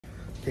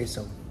Okay,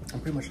 so I'm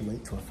pretty much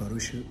late to a photo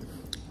shoot.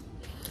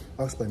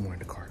 I'll explain more in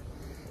the car.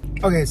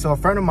 Okay, so a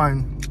friend of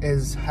mine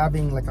is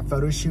having like a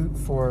photo shoot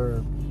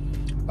for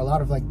a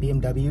lot of like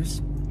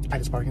BMWs at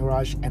his parking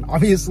garage, and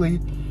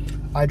obviously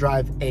I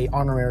drive a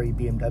honorary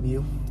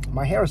BMW.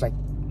 My hair is like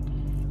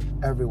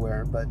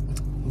everywhere, but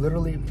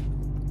literally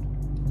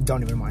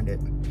don't even mind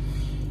it.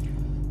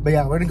 But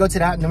yeah, we're gonna go to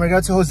that, and then we're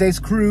gonna go to Jose's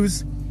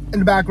cruise in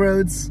the back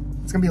roads.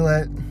 It's gonna be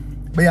lit.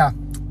 But yeah,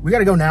 we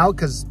gotta go now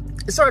because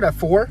it started at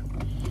 4.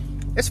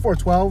 It's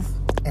 4:12,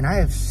 and I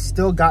have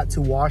still got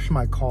to wash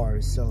my car.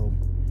 So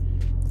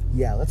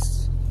yeah,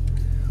 let's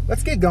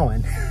get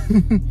going.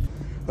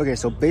 Okay,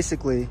 so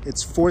basically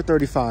it's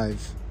 4:35.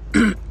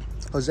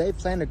 Jose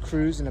planned to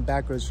cruise in the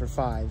back roads for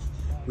 5.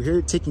 We're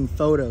here taking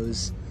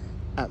photos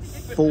at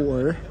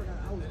 4.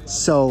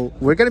 So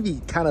we're gonna be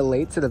kind of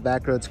late to the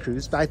back roads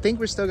cruise, but I think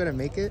we're still gonna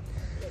make it.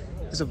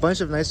 There's a bunch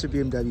of nicer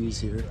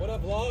BMWs here. What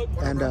up, vlog?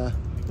 And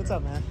what's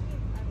up, man?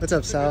 What's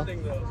up, Sal?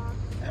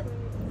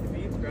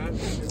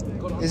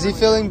 Is he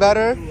feeling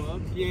better?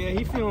 Yeah,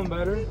 he's feeling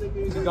better.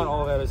 He's got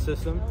all that in his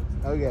system.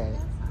 Okay.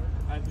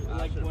 I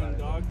like one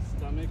dog's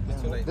stomach.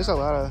 There's a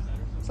lot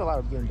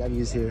of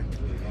BMWs here.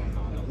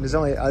 And there's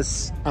only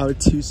us, our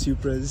 2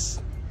 Supras,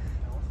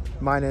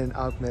 mine and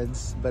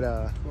Ahmed's. But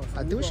I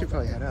think we should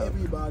probably head out.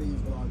 Everybody's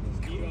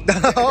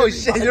vlogging. Oh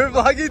shit, you're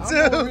vlogging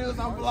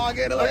too? I'm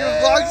vlogging. Like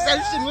a vlog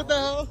session, what the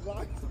hell?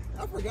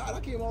 I forgot. I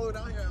came all the way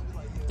down here. I was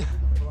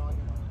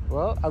like,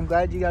 Well, I'm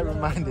glad you got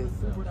reminded.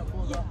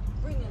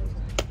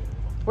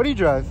 What do you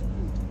drive?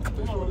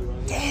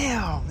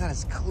 Damn, that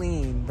is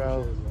clean,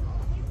 bro.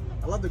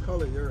 I love the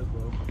color of yours,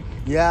 bro.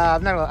 Yeah,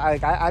 I'm not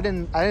like I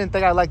didn't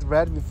think I liked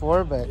red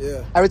before, but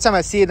yeah. Every time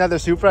I see another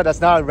Supra that's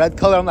not a red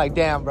color, I'm like,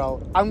 damn,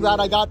 bro. I'm glad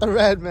I got the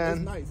red, man.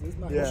 It's nice. It's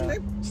nice. Yeah. What's your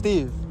name?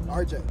 Steve.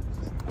 RJ.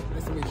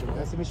 Nice to meet you, man.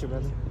 Nice to meet you,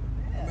 brother.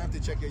 I'm gonna have to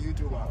check your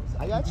YouTube out.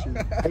 I got you.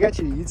 I got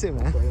you. You too,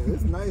 man. But yeah,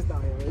 it's nice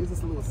down here, man. It's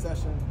just a little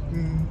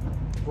session.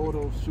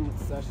 Photo shoot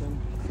session.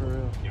 For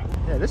real.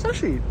 Yeah, this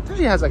actually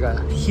has like a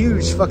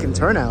huge fucking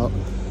turnout.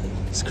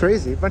 It's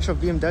crazy. A bunch of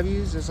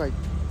BMWs. There's like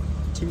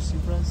 2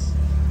 Supras.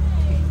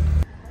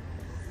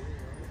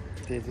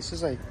 Dude, this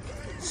is like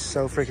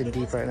so freaking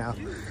deep right now.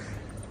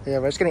 Yeah,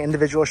 we're just getting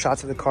individual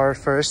shots of the car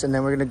first, and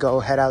then we're gonna go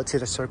head out to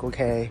the Circle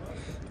K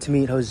to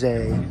meet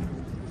Jose.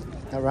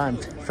 That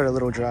rhymed, for a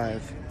little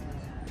drive.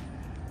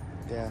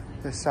 Yeah,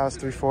 this is South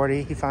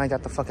 340. He finally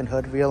got the fucking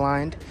hood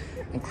realigned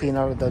and cleaned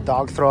out the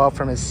dog throw up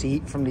from his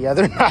seat from the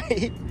other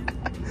night.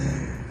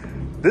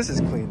 This is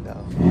clean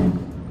though.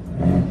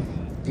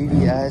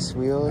 VVS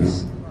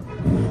wheels.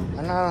 I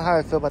don't know how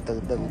I feel about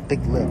the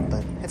big lip,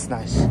 but it's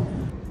nice.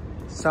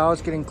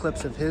 Sal's getting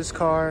clips of his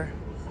car.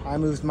 I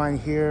moved mine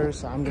here,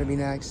 so I'm gonna be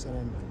next, and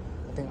then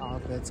I think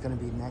Ahmed's gonna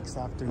be next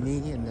after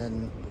me, and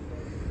then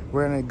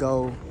we're gonna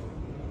go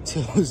to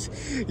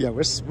yeah,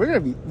 we're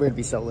gonna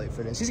be so late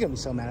for this. He's gonna be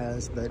so mad at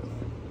us, but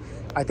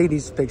I think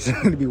these pics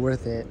are gonna be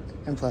worth it.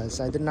 And plus,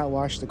 I did not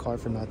wash the car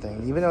for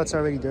nothing. Even though it's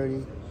already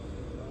dirty,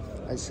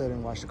 I still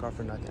didn't wash the car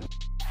for nothing.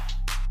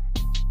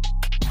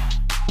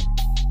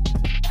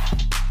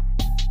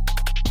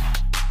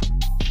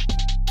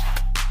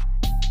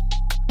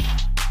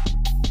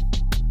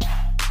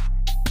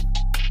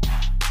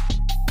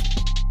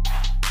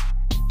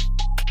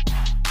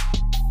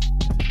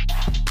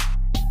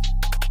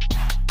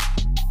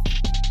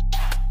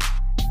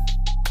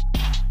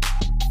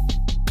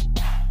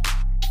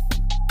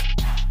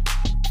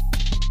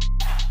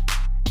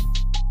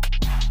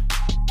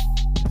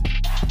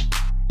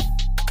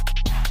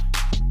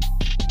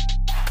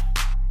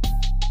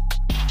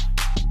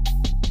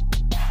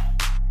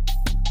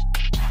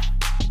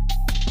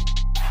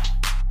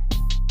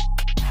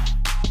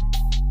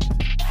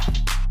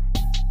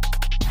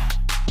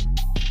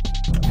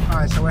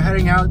 Alright, so we're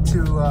heading out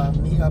to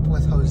meet up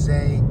with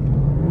Jose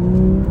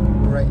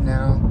right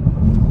now.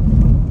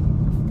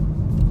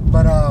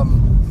 But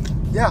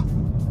yeah,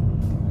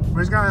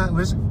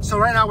 so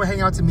right now we're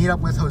heading out to meet up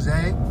with Jose,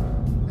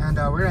 and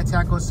we're gonna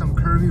tackle some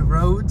curvy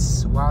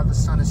roads while the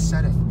sun is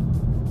setting,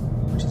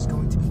 which is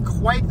going to be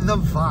quite the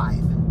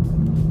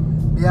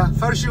vibe. But yeah,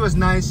 photo shoot was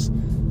nice.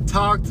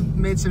 Talked,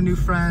 made some new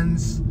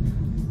friends,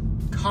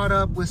 caught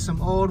up with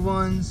some old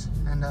ones,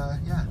 and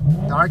yeah,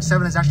 the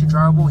RX7 is actually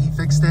drivable. He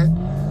fixed it.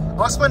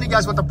 I'll explain to you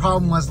guys what the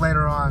problem was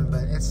later on,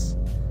 but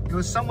it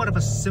was somewhat of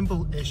a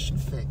simple-ish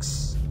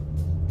fix,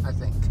 I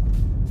think.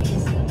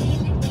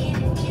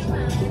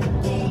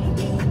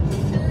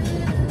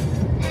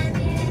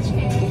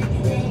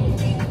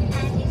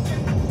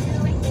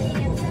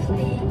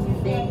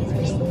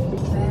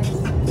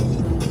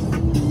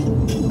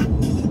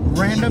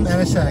 Random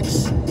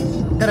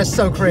NSX. That is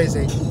so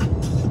crazy.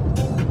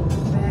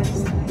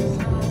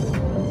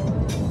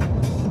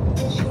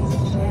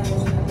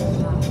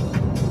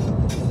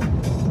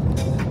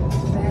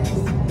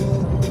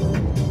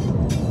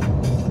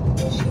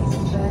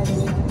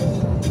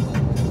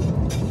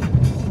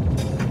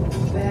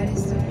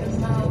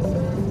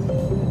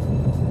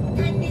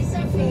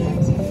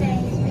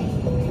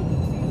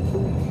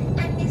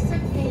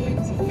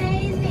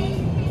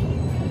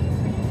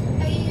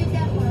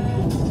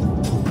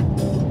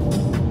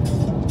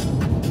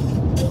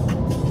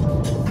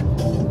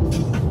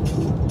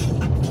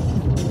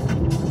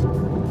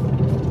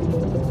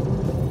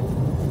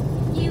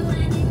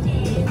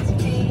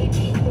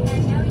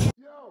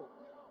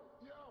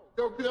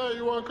 Yo, Pierre,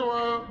 you wanna come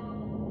around?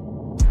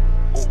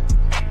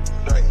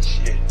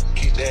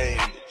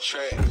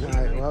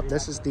 Alright, well,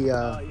 this is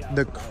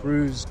the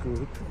cruise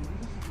group.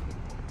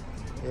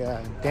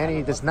 Yeah,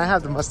 Danny does not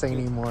have the Mustang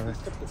anymore.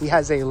 He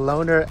has a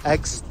Loner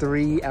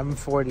X3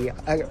 M40,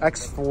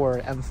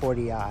 X4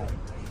 M40i.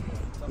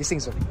 These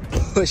things are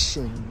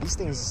pushing. These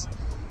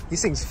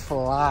things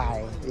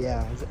fly.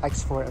 Yeah, it's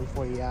X4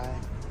 M40i.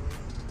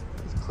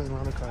 It's a clean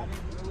loaner car.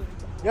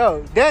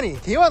 Yo, Danny,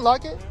 can you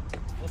unlock it?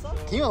 What's up?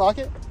 Can you unlock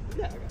it?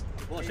 Yeah, okay.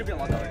 Well, it should be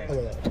unlocked already.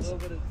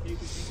 Okay,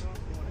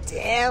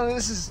 damn,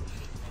 this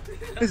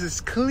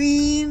is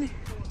clean.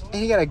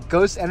 And he got a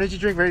Ghost energy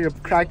drink ready to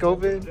crack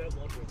open.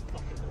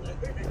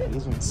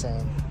 These are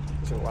insane.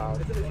 These are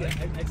wild.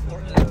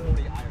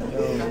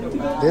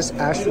 Yo, this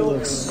actually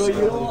looks so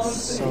good.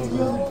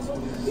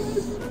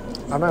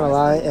 I'm not gonna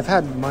lie, if I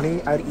had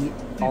money, I'd eat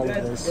all of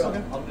this.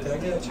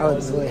 I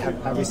would really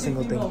have every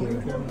single thing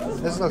here.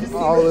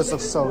 All of this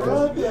looks so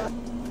good.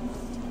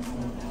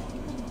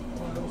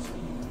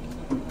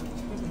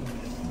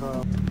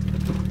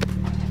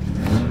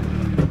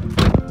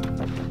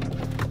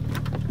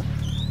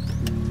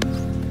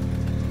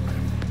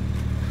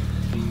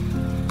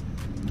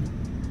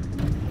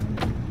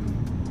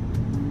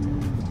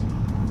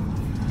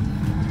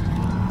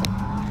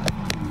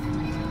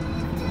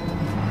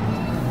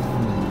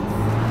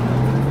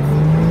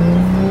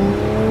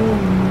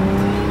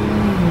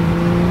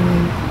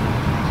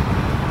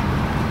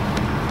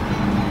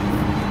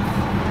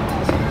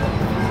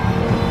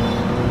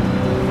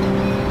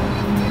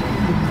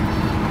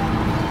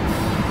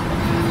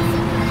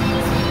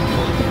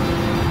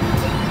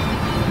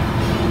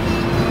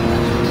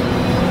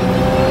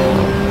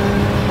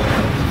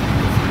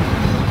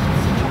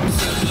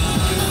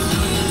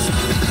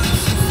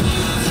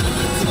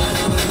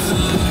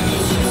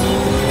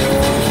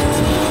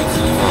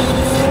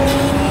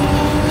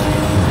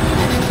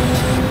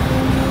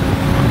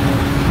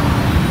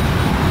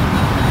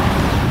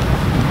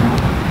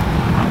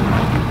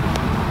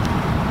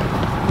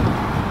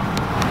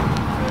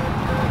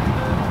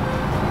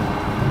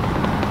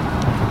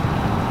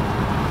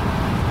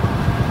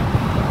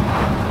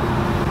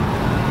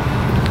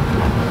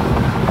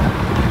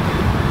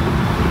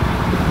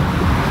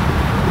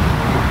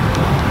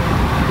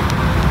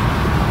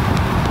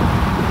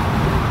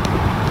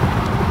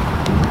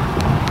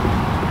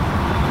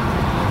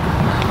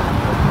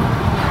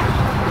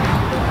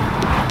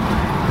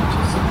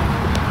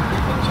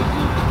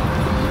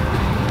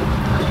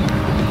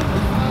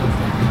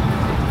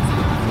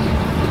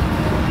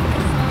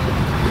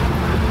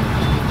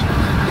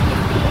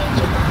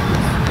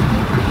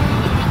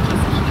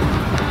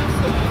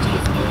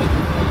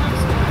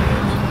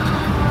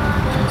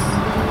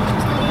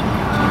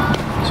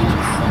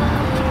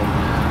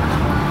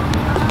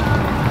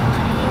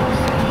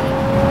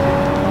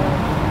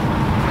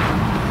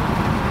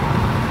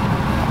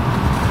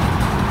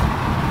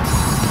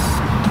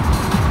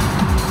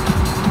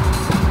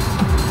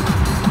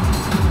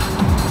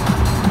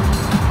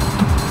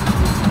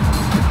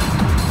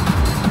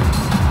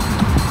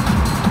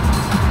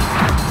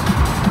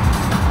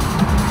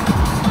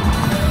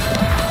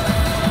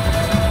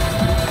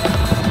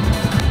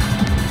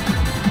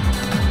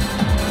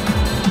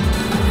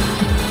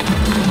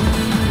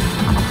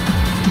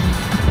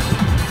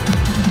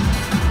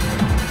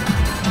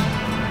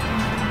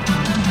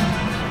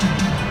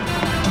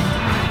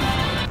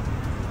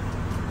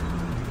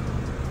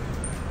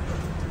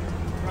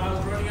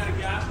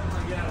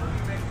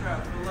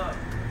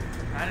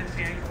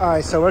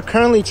 Alright, so we're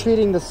currently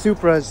treating the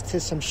Supras to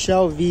some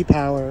Shell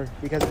V-Power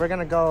because we're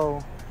gonna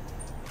go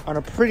on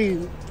a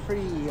pretty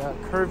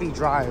curvy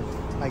drive,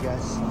 I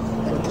guess.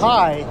 And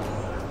Kai,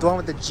 the one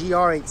with the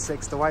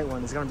GR86, the white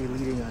one, is gonna be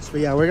leading us.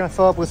 But yeah, we're gonna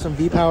fill up with some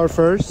V-Power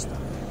first.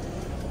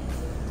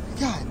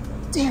 God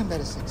damn, that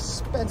is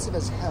expensive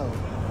as hell.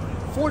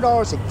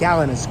 $4 a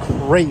gallon is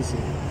crazy.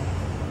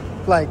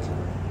 Like,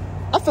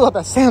 I fill up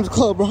at Sam's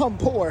Club, bro. I'm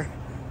poor.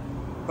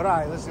 But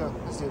alright, let's go.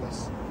 Let's do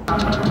this.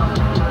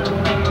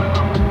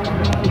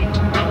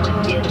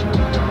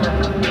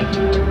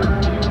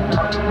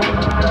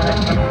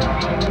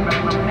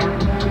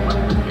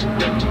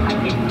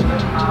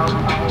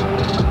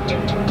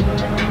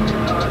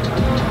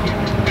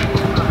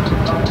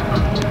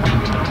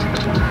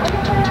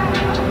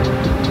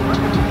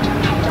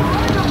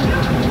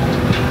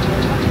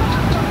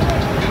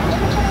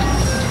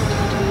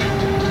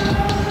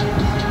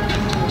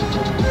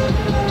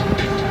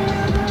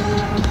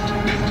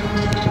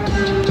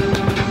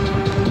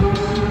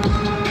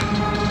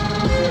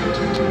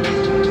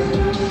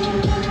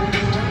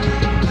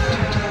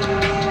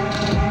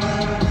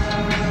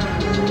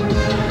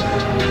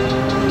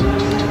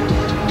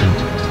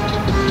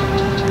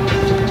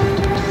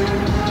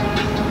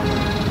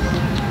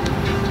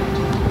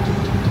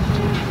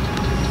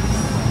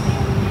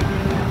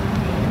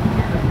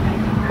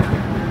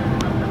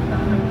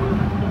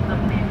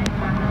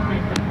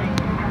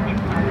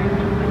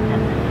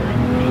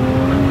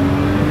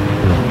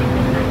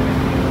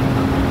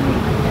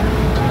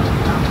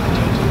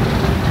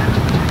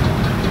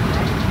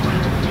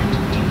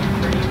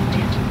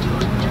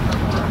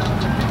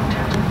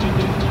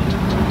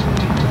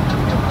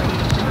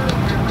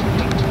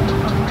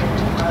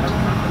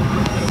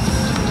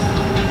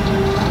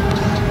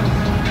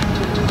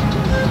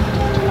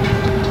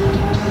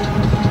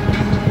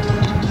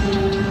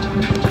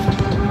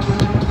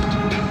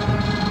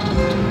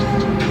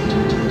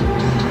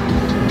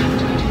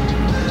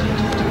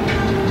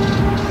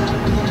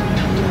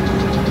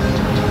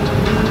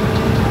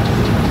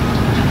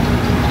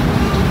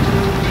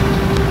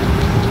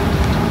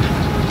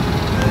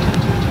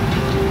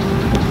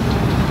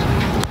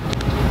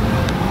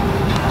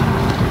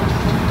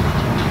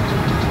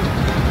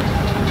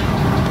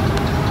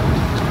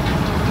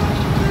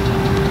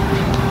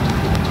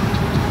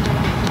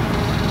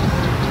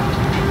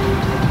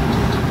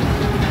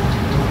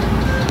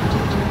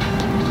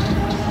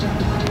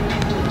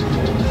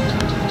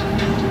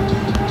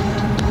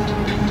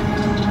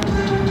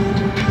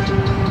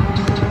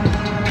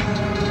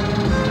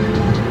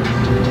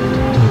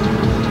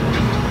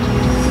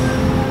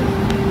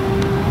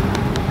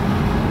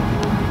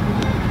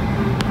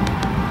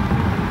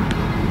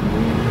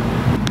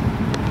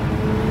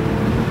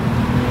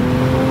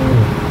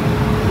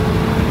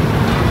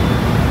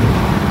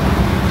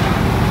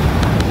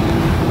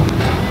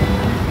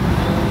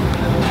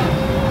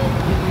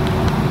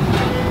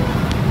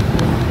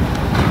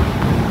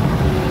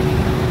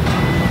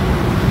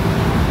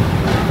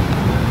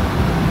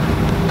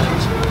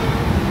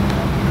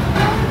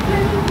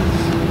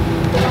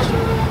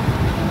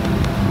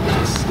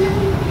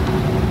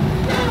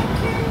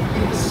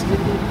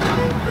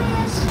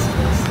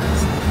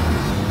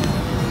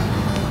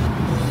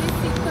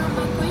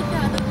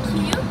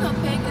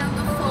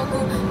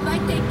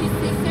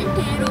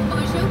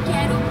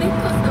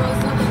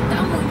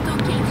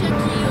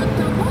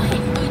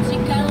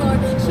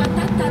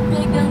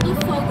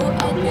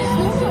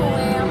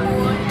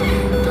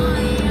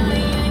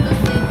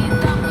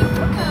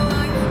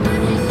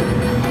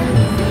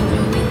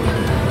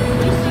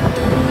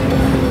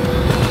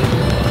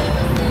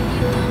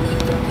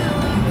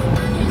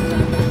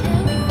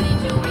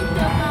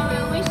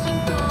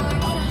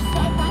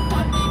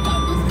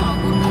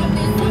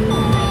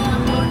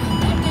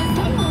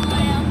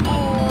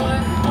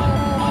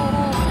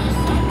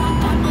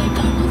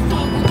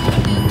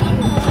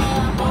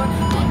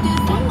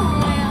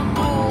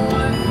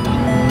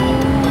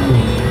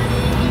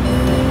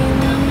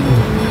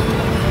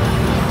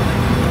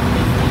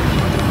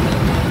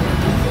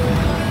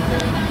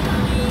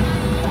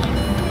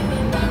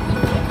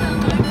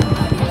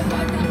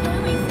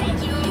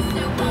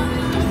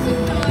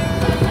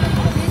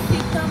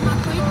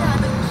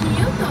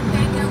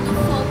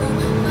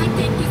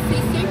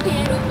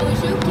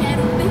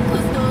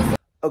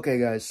 Okay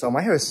guys, so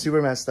my hair is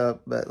super messed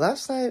up, but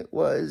last night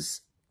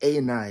was a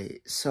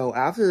night. So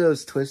after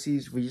those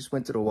twisties, we just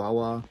went to the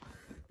Wawa,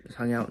 just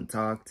hung out and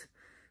talked.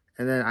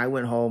 And then I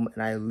went home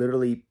and I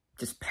literally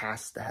just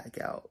passed the heck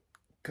out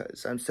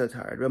because I'm so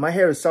tired. But my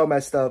hair is so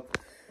messed up.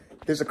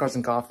 There's a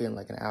Carson coffee in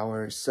like an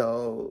hour.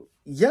 So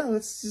yeah,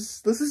 let's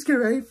just get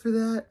ready for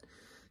that.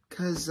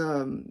 Because we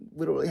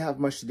don't really have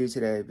much to do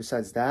today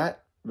besides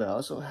that. But I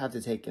also have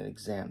to take an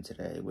exam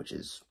today, which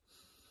is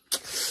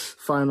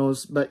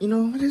finals. But you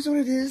know, it is what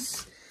it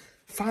is.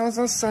 Finals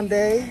on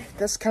Sunday.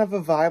 That's kind of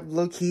a vibe,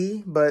 low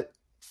key. But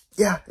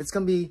yeah, it's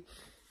gonna be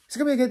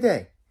a good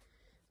day.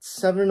 It's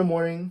 7 in the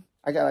morning.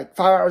 I got like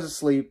 5 hours of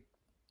sleep.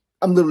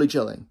 I'm literally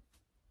chilling.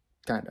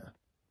 Kinda.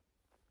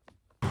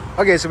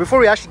 Okay, so before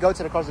we actually go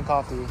to the Carson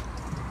Coffee,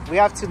 we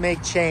have to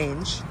make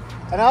change.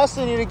 And I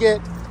also need to get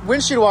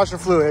windshield washer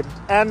fluid.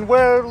 And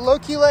we're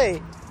low-key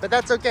late. But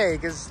that's okay,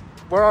 because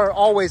we're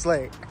always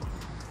late.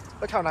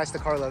 Look how nice the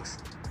car looks.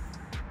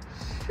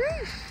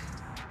 Sheesh.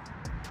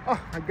 Oh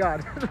my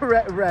god.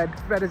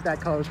 Red is that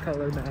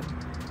color, man.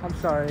 I'm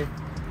sorry.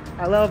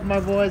 I love my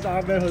boys,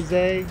 Ahmed,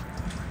 Jose.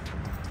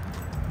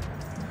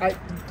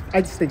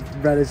 I just think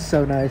red is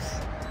so nice.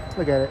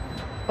 Look at it.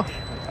 Oh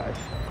my gosh.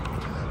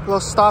 Little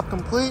stop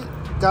complete.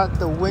 Got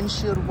the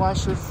windshield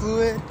washer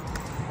fluid.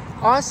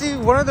 Honestly,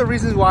 one of the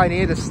reasons why I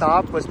needed to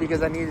stop was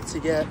because I needed to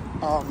get,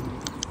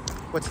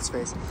 what's its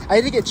face? I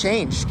needed to get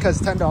changed because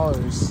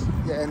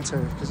 $10 to enter.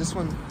 Because this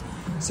one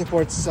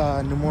supports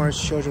Nemours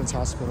Children's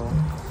Hospital.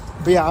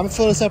 But yeah, I'm gonna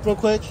fill this up real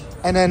quick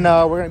and then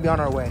we're gonna be on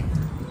our way.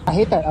 I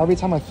hate that every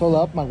time I fill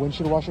up my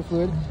windshield washer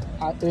fluid,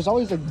 there's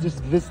always like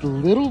just this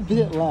little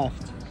bit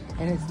left.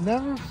 And it's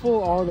never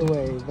full all the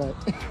way, but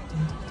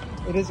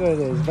it is what it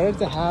is. Better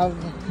to have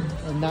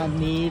and not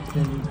need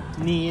than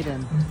need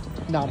and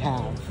not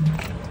have.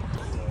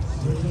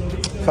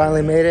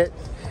 Finally made it.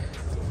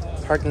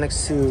 Parked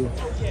next to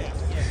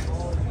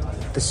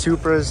the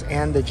Supras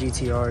and the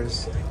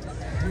GTRs.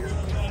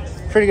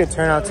 Pretty good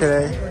turnout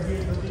today.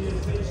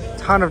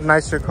 Ton of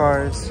nicer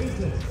cars.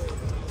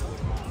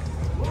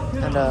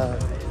 And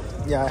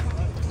yeah,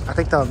 I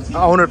think the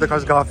owner of the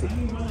Carson Coffee,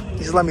 he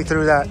just let me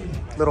through that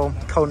little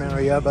cone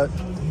area, but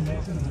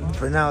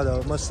for now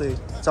though, mostly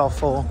it's all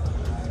full.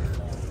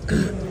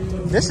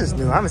 This is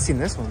new. I haven't seen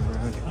this one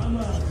around.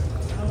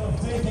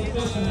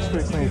 It's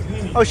pretty clean.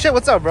 Oh shit,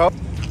 what's up, bro?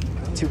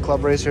 2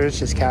 club racers,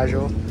 just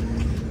casual.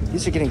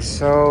 These are getting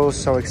so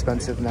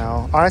expensive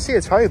now. Honestly,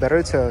 it's probably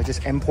better to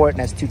just import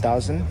an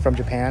S2000 from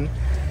Japan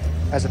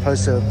as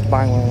opposed to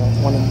buying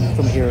one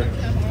from here.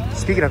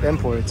 Speaking of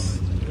imports,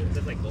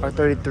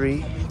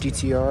 R33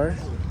 GTR.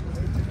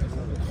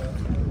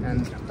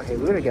 And okay,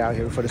 we're gonna get out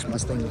here before this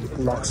Mustang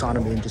locks onto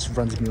me and just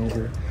runs me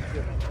over.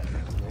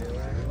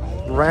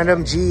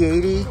 Random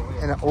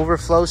G80 in an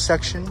overflow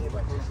section.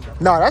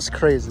 No, that's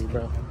crazy,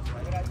 bro.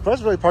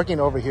 Bro's really parking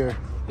over here.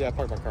 Yeah, I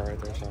parked my car right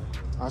there, so.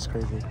 Oh, that's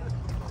crazy.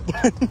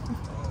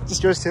 Is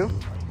this yours too?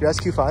 Your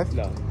SQ5?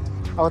 No.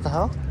 Oh, what the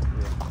hell?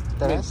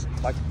 That is?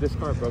 Like, this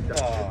car broke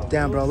down.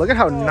 Damn, bro. Look at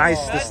how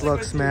nice this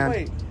looks,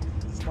 man.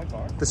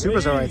 The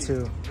Supras are right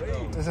too.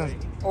 This is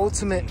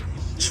ultimate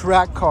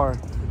track car.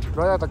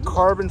 Bro got the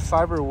carbon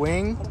fiber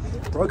wing.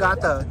 Bro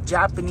got the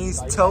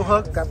Japanese tow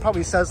hook. That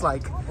probably says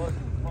like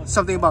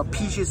something about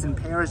peaches and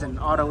pears and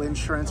auto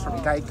insurance from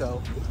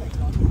Geico.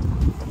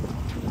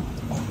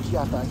 He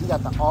got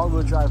the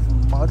all-wheel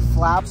drive mud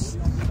flaps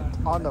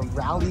on the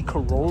Rally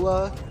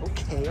Corolla.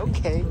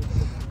 Okay.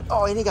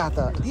 Oh, and he got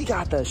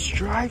the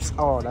stripes.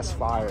 Oh, that's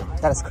fire.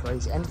 That is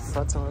crazy. And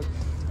front hook.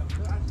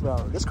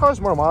 Bro, this car is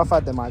more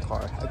modified than my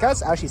car. Like,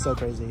 that's actually so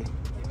crazy.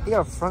 He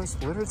got a front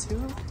splitter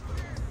too.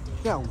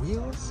 He got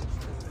wheels.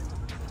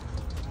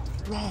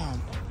 Man,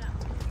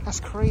 that's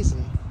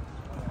crazy.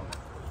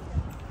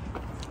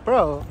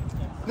 Bro,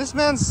 this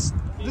man's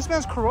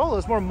Corolla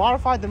is more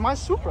modified than my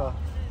Supra.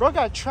 Bro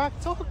got track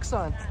tow hooks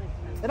on,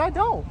 and I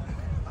don't.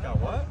 Got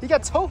what? He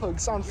got tow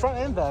hooks on front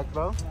and back,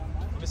 bro.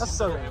 That's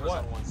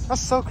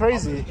so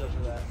crazy.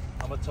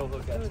 I'm a tow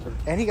hook expert.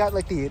 And he got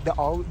like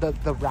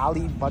the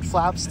Rally mud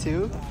flaps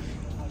too.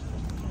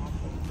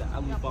 The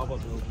Alibaba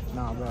build.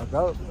 Nah,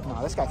 bro.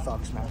 Nah, this guy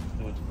fucks, man.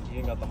 Dude, he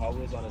ain't got the hot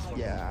wheels on his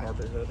fucking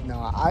carpet hood. No,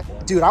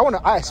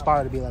 I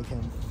aspire to be like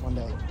him one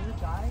day.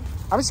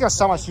 I'm just gonna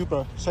sell my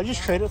Supra. Should I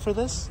just trade it for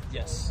this?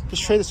 Yes.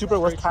 Just trade the Supra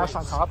with cash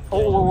on top?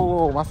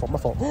 Oh, my fault.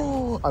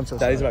 I'm so sorry.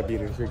 That is my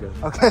beaters. You're good.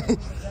 Okay.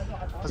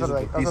 These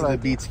are the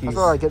beat skis. I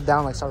thought I'd get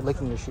down, like start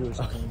licking your shoe or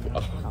something.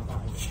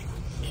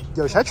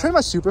 Yo, should I trade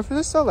my Supra for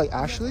this though? Like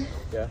actually?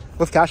 Yeah.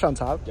 With cash on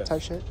top? Yes.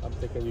 Type shit? I'm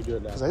thinking you do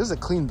it now. Cause like, this is a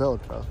clean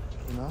build, bro.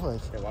 You know,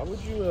 like. Yeah, why would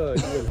you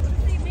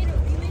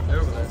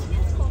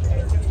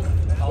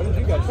What did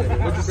you guys say?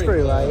 What'd you It's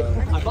pretty light.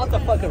 I bought the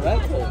fucking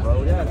Red Bull,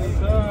 bro. Yeah.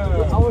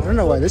 I don't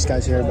know why this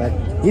guy's here, but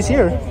he's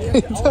here.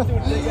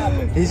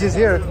 He's just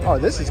here. Oh,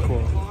 this is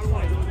cool.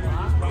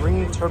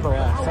 Green Turbo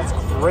X. That's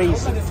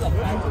crazy.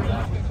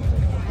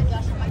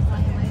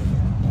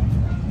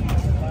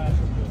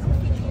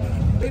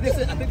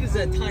 think this is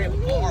a type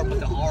R, but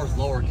the R is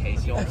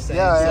lowercase. You know what I'm saying?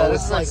 Yeah, so yeah,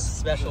 it's like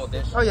special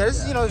edition. Oh yeah,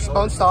 this is, you know, it's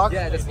bone stock.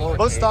 Yeah, it's lowercase.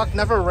 Bone stock,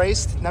 never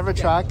raced, never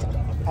tracked.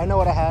 I know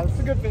what I have. It's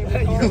a good family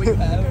car. You know what you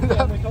have?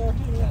 Family car.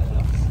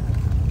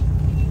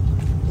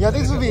 Yeah, I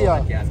think this would be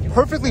a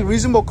perfectly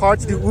reasonable car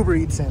to do Uber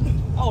Eats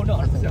in. Oh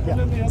no, Yeah.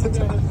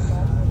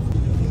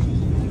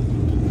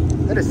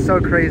 That is so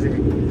crazy.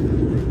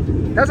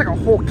 That's like a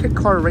whole kit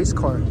car race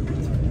car.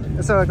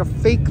 It's like a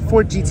fake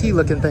Ford GT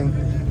looking thing.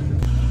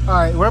 All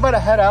right, we're about to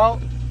head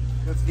out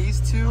with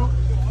these two.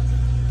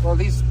 Well,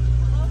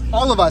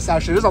 all of us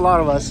actually. There's a lot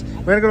of us.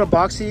 We're gonna go to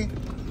Boxy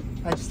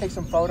and just take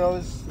some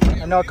photos.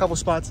 I know a couple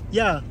spots.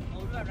 Yeah.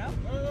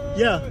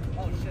 Yeah.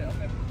 Oh shit.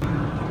 Okay.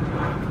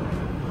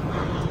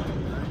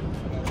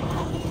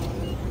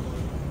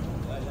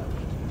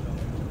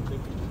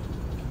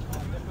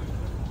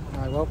 All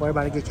right, well, we're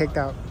about to get kicked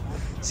out.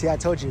 See, I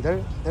told you,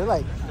 they're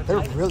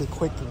really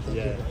quick with it.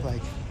 Yeah.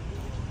 Like,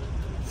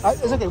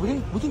 it's okay. We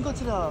can go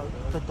to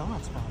the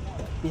donut spot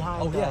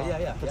behind.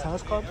 The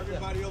tennis club.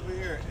 Everybody over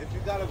here. If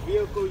you got a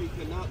vehicle, you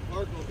cannot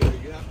park over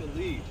here. You have to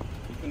leave.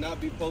 You cannot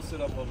be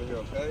posted up over here.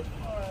 Okay?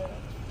 Alright.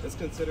 It's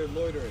considered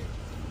loitering.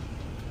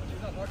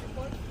 These not parking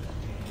spots?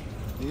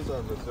 These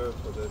are reserved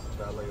for this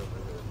valet over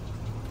here.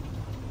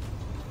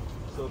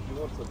 So if you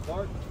want to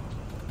park,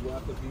 you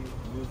have to be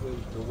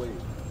using the wave.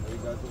 Are you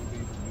guys going to be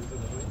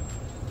using the wave?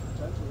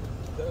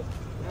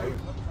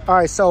 All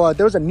right, so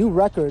there was a new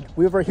record.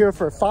 We were here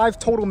for 5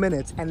 total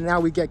minutes, and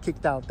now we get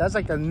kicked out. That's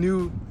like a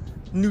new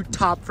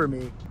top for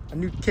me. A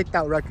new kicked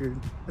out record.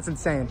 That's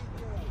insane.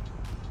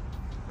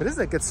 But this is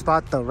a good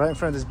spot though, right in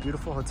front of this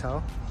beautiful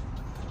hotel.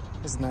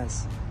 It's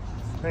nice.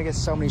 We're gonna get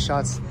so many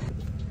shots.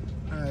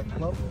 All right,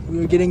 well, we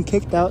were getting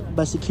kicked out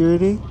by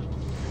security.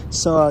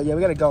 So yeah,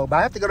 we gotta go. But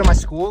I have to go to my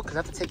school because I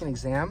have to take an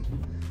exam.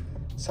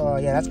 So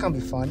yeah, that's gonna be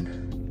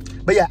fun.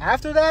 But yeah,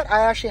 after that,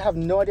 I actually have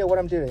no idea what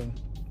I'm doing.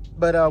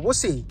 But we'll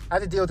see. I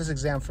have to deal with this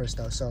exam first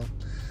though. So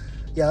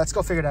yeah, let's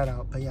go figure that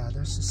out. But yeah,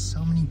 there's just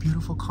so many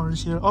beautiful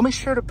cars here. I'll make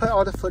sure to put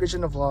all the footage in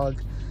the vlog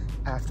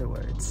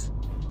afterwards.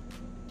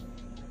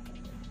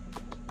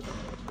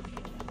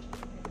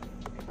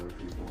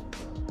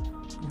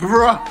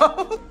 Bro!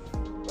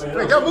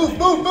 Wait, go, move!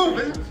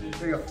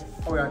 There you go.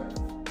 Oh, yeah.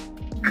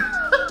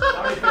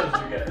 How many kills do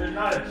you get? There's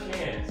not a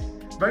chance.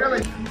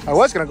 I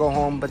was gonna go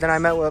home, but then I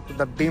met with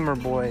the Beamer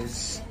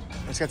boys.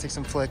 I just gotta take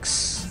some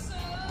flicks.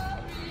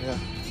 Yeah.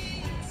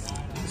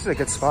 This is a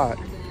good spot.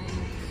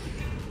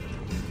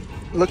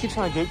 Look,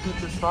 trying to gatekeep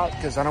this spot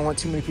because I don't want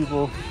too many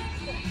people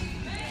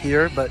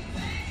here, but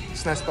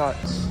it's a nice spot.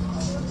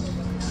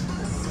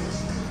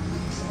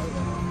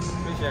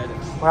 Appreciate it.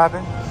 What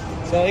happened?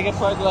 So you can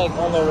park like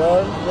on the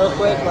road real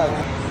quick, like.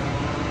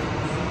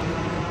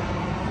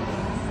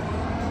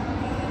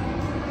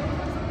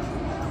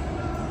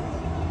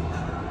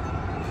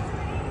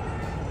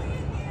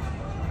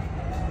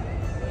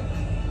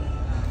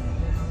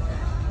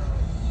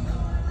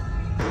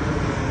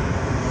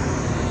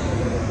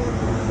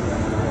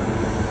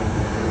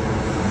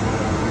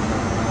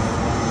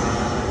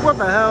 What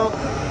the hell?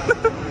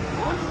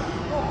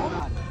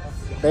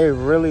 They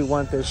really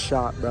want this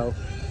shot, bro.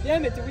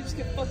 Damn it, did we just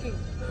get fucking...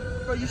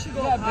 Bro, you should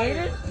go Yeah, up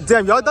higher. baited?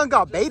 Damn, y'all done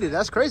got baited.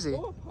 That's crazy.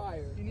 Go up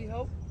higher. You need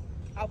help?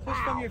 I'll push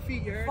from your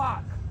feet, you heard?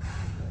 Fuck.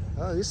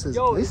 Oh, at least the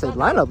it's not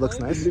lineup looks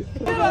nice.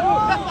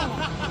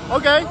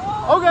 Okay.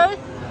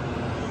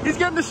 He's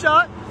getting the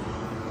shot.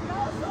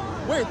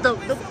 Wait,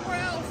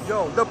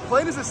 the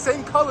plane is the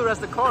same color as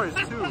the cars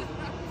too.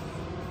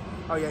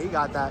 Oh yeah, he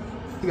got that.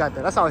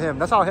 That's all him.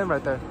 That's all him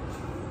right there.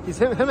 He's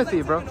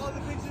Timothy, bro.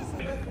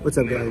 What's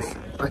up, guys?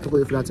 I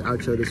completely forgot to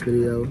outro this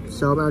video,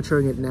 so I'm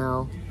outroing it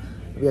now.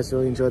 Hope you guys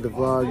really enjoyed the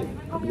vlog.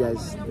 Hope you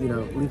guys,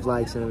 leave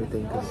likes and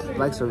everything, because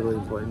likes are really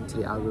important to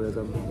the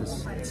algorithm.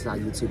 It's how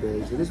YouTube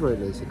is. It is what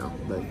it is,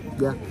 But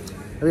yeah, hope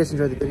you guys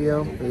enjoyed the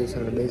video. Hope you guys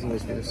have an amazing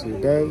rest of your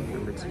day.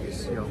 Remember to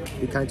just,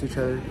 be kind to each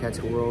other, be kind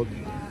to the world,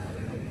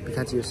 be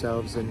kind to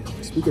yourselves, and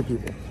speak to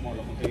people.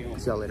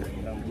 See y'all later.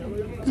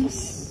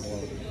 Peace.